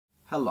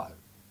Hello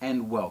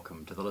and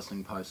welcome to the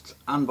Listening Post's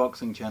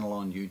unboxing channel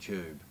on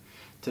YouTube.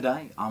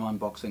 Today I'm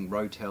unboxing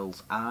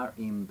Rotel's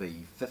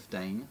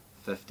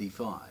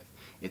RMB1555.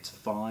 It's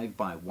 5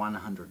 by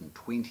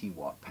 120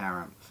 watt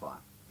power amplifier.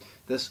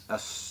 This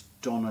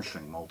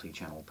astonishing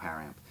multi-channel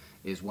power amp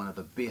is one of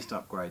the best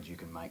upgrades you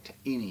can make to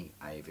any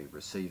AV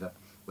receiver,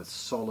 with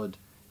solid,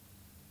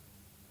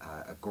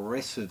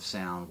 aggressive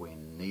sound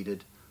when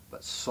needed,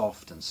 but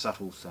soft and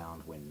subtle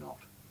sound when not.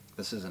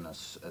 This is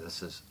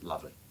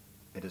lovely.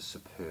 It is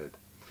superb.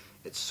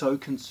 It's so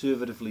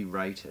conservatively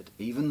rated,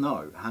 even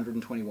though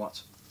 120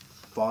 watts,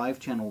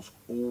 5 channels,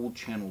 all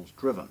channels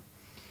driven.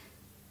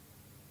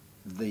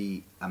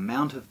 The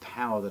amount of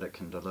power that it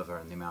can deliver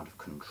and the amount of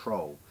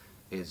control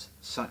is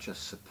such a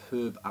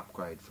superb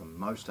upgrade from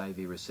most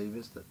AV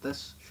receivers that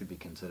this should be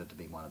considered to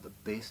be one of the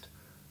best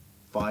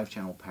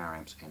 5-channel power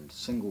amps and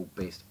single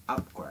best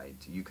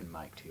upgrades you can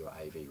make to your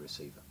AV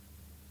receiver.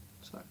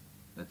 So,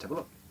 let's have a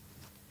look.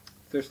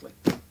 Firstly,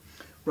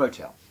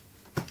 Rotel.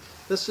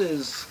 This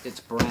is its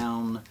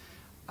brown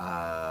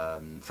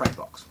freight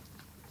box.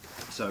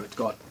 So it's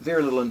got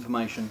very little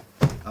information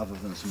other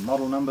than some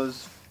model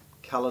numbers,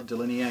 coloured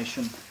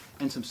delineation,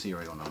 and some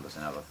serial numbers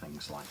and other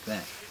things like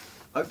that.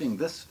 Opening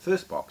this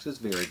first box is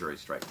very, very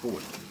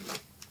straightforward.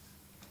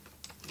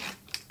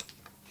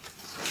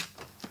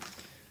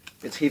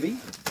 It's heavy,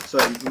 so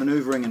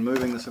manoeuvring and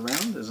moving this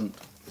around isn't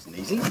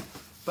easy,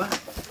 but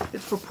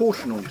it's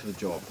proportional to the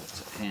job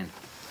that's at hand.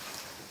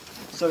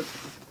 So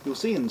you'll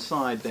see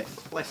inside that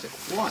classic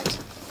white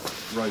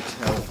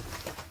Rotel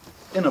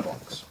inner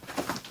box.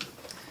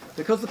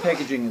 Because the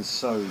packaging is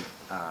so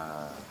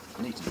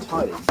neat and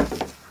tidy,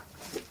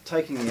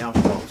 taking the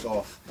outer box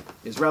off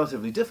is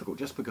relatively difficult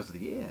just because of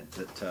the air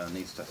that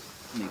needs to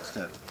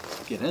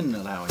get in,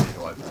 allowing you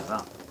to open it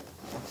up.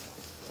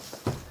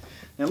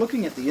 Now,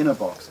 looking at the inner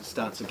box, it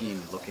starts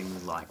again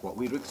looking like what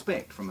we'd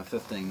expect from a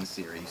 15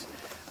 series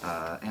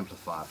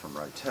amplifier from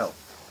Rotel.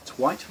 It's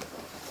white.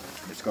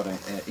 It's got an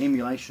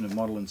emulation of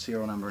model and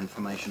serial number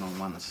information on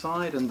one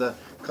side and the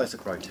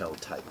classic Rotel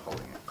tape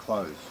holding it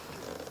closed.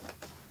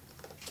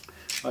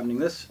 Opening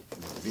this,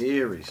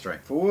 very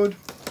straightforward.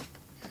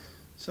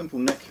 Simple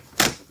nick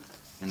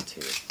and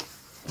tear.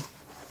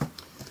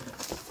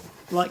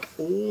 Like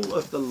all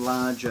of the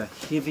larger,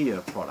 heavier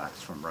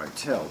products from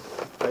Rotel,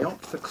 they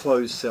opt for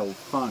closed cell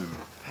foam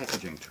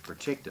packaging to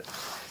protect it.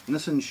 And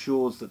this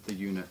ensures that the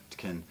unit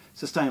can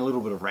sustain a little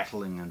bit of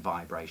rattling and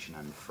vibration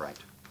and freight.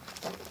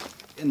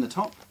 In the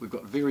top, we've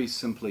got very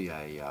simply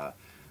a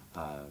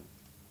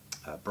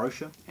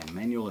brochure and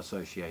manual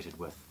associated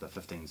with the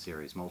 15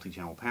 series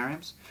multi-channel power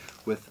amps,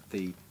 with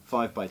the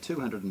 5 by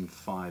 200 and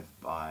 5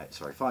 by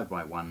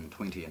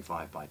 120 and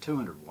 5 by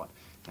 200 watt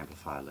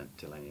amplifier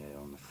delineated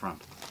on the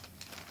front.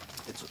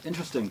 It's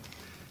interesting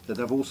that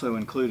they've also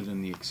included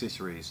in the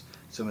accessories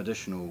some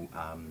additional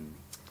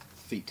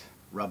feet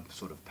rub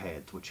sort of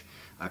pads, which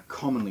are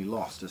commonly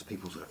lost as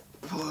people sort of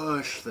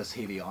push this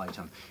heavy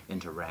item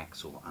into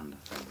racks or under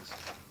things.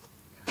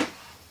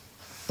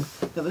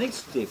 Now the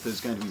next step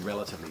is going to be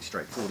relatively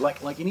straightforward.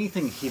 Like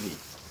anything heavy,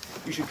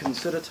 you should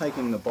consider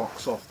taking the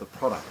box off the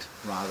product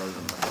rather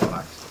than the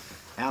product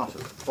out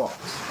of the box.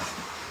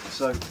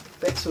 So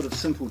that sort of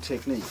simple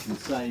technique can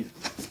save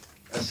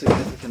a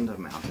significant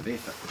amount of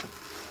effort.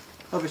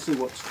 Obviously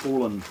what's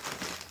fallen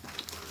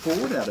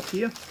forward out of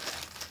here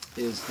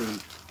is the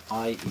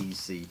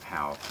IEC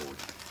power cord.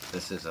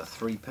 This is a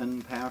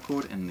 3-pin power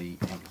cord in the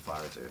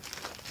amplifier reserve.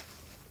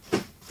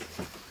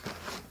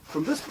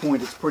 From this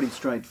point it's pretty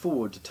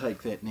straightforward to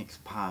take that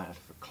next part of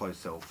the closed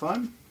cell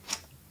foam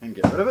and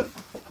get rid of it,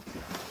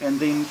 and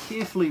then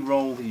carefully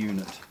roll the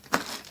unit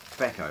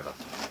back over.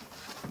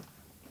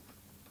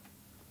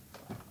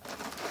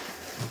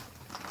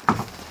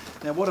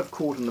 Now what I've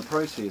caught in the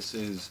process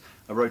is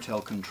a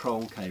Rotel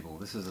control cable.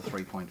 This is a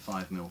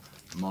 3.5mm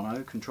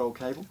mono control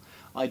cable,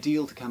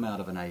 ideal to come out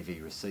of an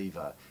AV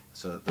receiver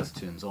so that this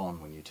turns on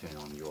when you turn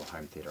on your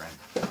home theatre amp.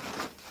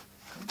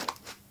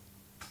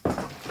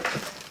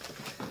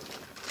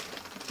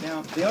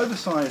 Now the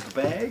oversized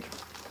bag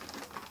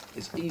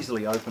is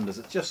easily opened as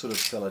it's just sort of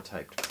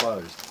sellotaped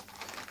closed.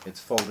 It's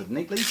folded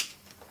neatly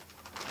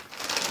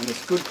and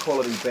this good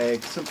quality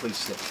bag simply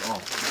slips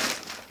off.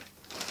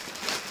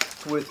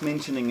 It's worth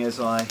mentioning as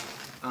I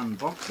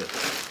unbox it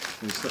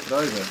and slip it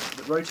over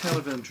that Rotel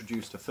have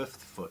introduced a 5th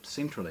foot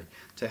centrally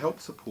to help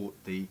support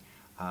the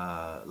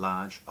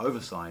large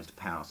oversized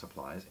power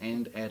supplies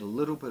and add a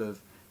little bit of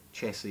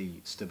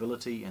chassis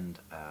stability and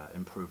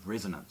improve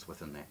resonance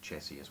within that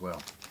chassis as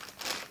well.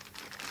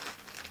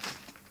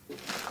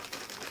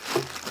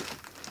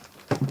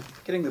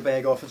 Getting the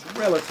bag off is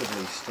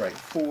relatively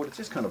straightforward. It's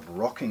just kind of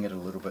rocking it a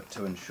little bit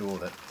to ensure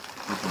that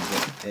you can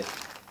get it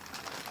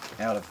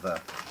out of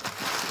the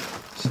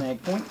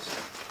snag points.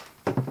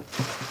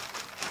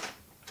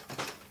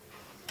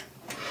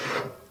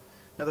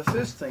 Now the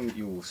first thing that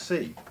you will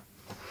see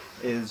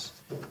is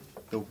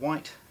the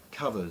white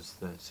covers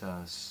that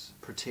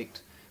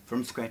protect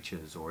from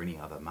scratches or any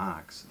other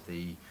marks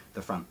the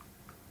front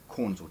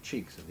corners or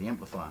cheeks of the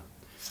amplifier.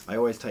 I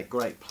always take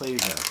great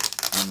pleasure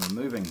in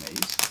removing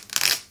these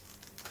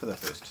for the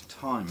first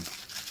time,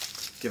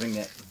 giving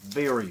that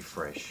very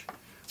fresh,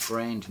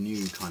 brand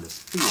new kind of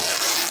feel.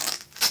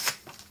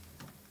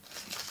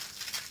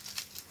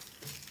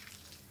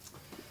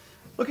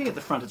 Looking at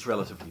the front, it's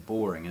relatively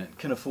boring, and it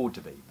can afford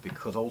to be,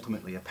 because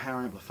ultimately a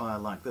power amplifier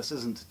like this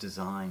isn't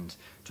designed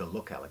to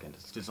look elegant,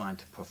 it's designed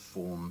to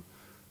perform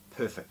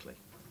perfectly.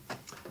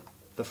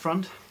 The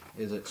front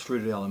is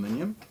extruded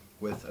aluminium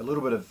with a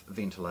little bit of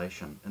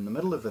ventilation. In the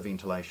middle of the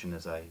ventilation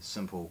is a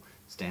simple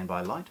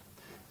standby light,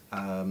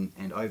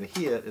 and over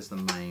here is the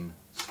main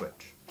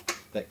switch.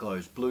 That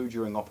glows blue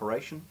during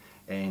operation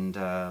and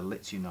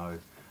lets you know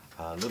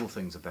little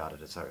things about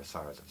it as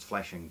far as it's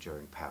flashing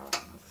during power and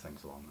other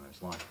things along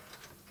those lines.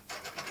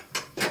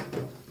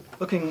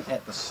 Looking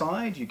at the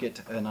side, you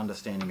get an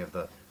understanding of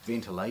the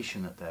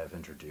ventilation that they've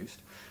introduced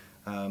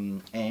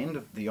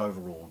and the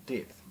overall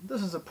depth.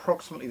 This is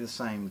approximately the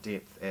same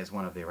depth as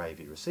one of their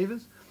AV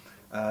receivers,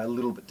 a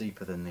little bit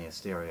deeper than their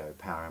stereo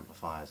power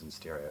amplifiers and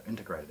stereo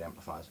integrated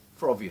amplifiers,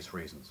 for obvious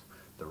reasons.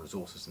 The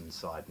resources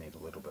inside need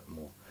a little bit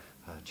more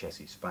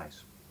chassis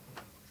space.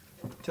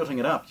 Tilting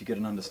it up, you get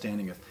an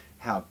understanding of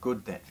how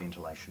good that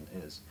ventilation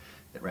is.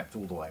 It wraps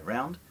all the way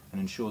around and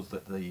ensures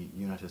that the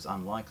unit is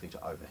unlikely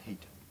to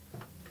overheat.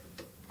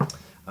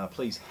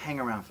 Please hang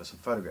around for some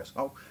photographs.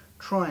 I'll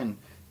try and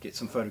get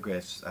some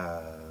photographs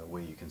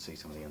where you can see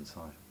some of the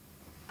inside.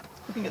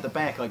 Looking at the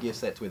back, I guess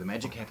that's where the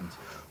magic happens.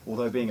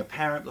 Although being a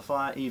power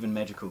amplifier, even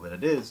magical that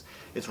it is,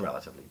 it's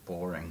relatively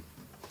boring.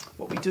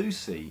 What we do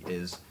see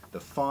is the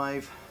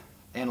 5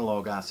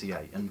 analog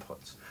RCA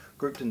inputs,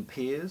 grouped in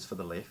pairs for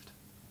the left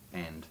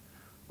and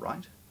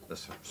right, the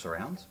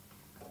surrounds,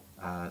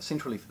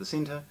 centrally for the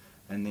centre,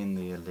 and then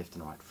the left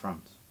and right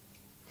fronts.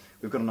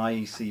 We've got an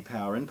IEC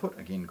power input,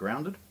 again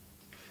grounded.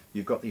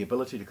 You've got the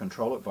ability to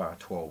control it via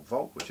 12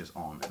 volt, which is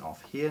on and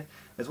off here,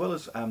 as well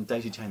as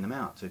daisy chain them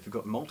out. So if you've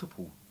got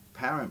multiple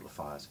power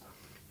amplifiers,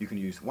 you can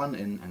use one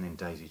in and then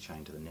daisy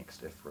chain to the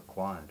next if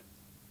required.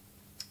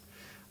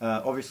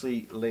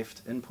 Obviously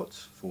left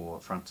inputs for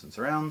fronts and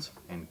surrounds,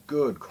 and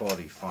good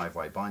quality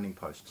 5-way binding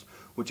posts,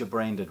 which are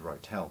branded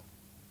Rotel.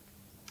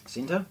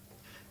 Centre,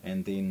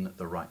 and then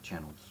the right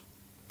channels.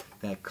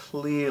 They're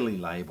clearly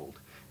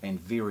labelled and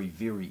very,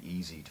 very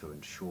easy to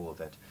ensure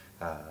that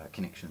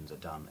connections are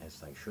done as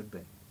they should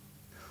be.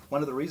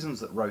 One of the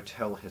reasons that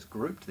Rotel has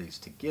grouped these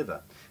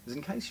together is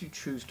in case you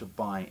choose to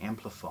buy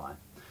Amplifier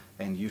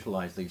and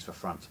utilise these for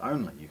fronts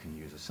only, you can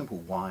use a simple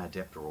Y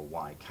adapter or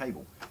Y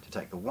cable to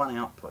take the one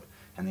output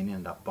and then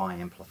end up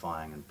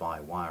bi-amplifying and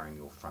bi-wiring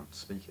your front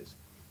speakers,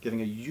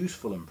 giving a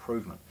useful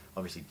improvement,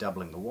 obviously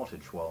doubling the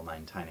wattage while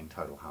maintaining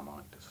total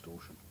harmonic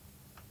distortion.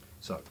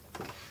 So,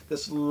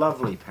 this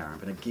lovely power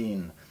amp, and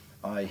again,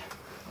 I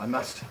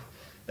must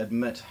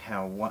admit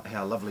how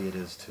lovely it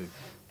is to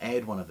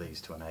add one of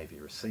these to an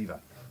AV receiver.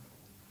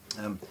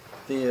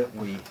 There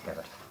we have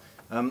it.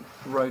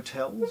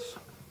 Rotel's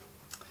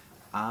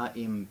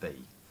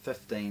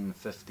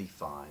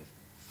RMB1555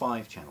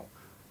 5-channel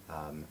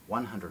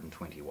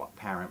 120 watt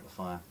power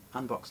amplifier,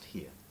 unboxed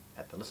here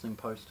at the Listening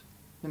Post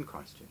in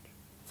Christchurch.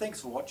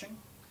 Thanks for watching.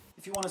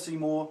 If you want to see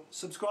more,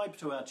 subscribe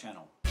to our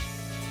channel.